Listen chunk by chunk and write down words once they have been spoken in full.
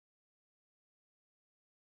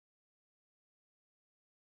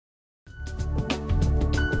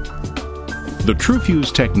The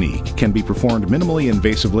TruFuse technique can be performed minimally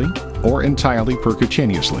invasively or entirely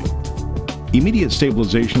percutaneously. Immediate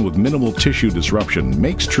stabilization with minimal tissue disruption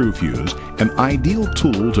makes TruFuse an ideal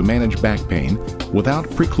tool to manage back pain without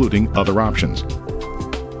precluding other options.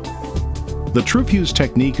 The TruFuse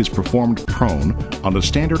technique is performed prone on the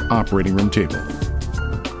standard operating room table.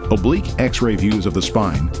 Oblique X-ray views of the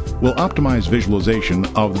spine will optimize visualization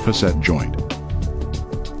of the facet joint.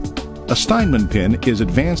 A Steinmann pin is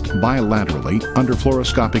advanced bilaterally under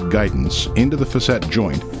fluoroscopic guidance into the facet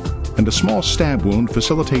joint, and a small stab wound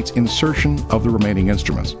facilitates insertion of the remaining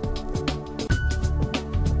instruments.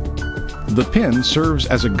 The pin serves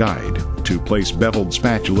as a guide to place beveled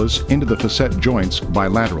spatulas into the facet joints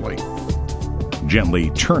bilaterally. Gently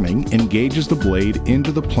turning engages the blade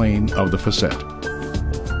into the plane of the facet.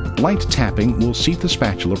 Light tapping will seat the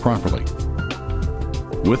spatula properly.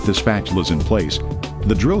 With the spatulas in place,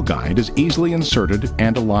 the drill guide is easily inserted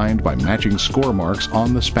and aligned by matching score marks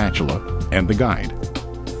on the spatula and the guide.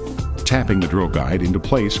 Tapping the drill guide into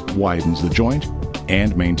place widens the joint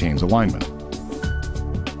and maintains alignment.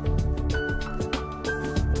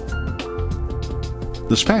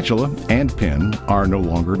 The spatula and pin are no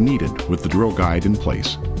longer needed with the drill guide in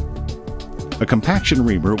place. A compaction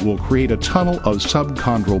reamer will create a tunnel of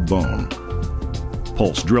subchondral bone.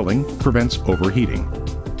 Pulse drilling prevents overheating.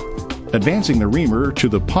 Advancing the reamer to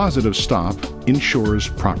the positive stop ensures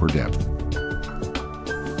proper depth.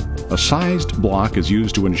 A sized block is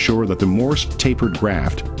used to ensure that the Morse tapered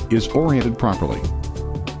graft is oriented properly.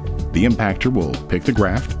 The impactor will pick the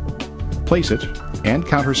graft, place it, and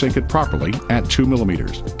countersink it properly at 2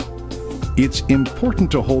 millimeters. It's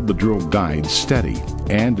important to hold the drill guide steady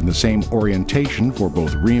and in the same orientation for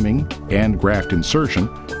both reaming and graft insertion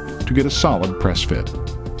to get a solid press fit.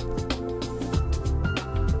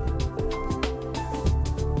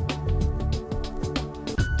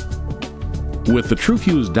 With the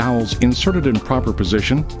TruFuse dowels inserted in proper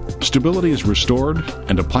position, stability is restored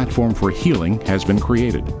and a platform for healing has been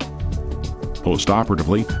created.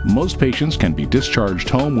 Post-operatively, most patients can be discharged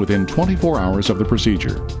home within 24 hours of the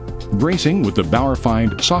procedure. Bracing with the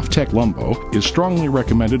Bauerfeind SoftTech Lumbo is strongly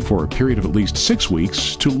recommended for a period of at least 6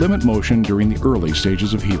 weeks to limit motion during the early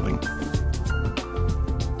stages of healing.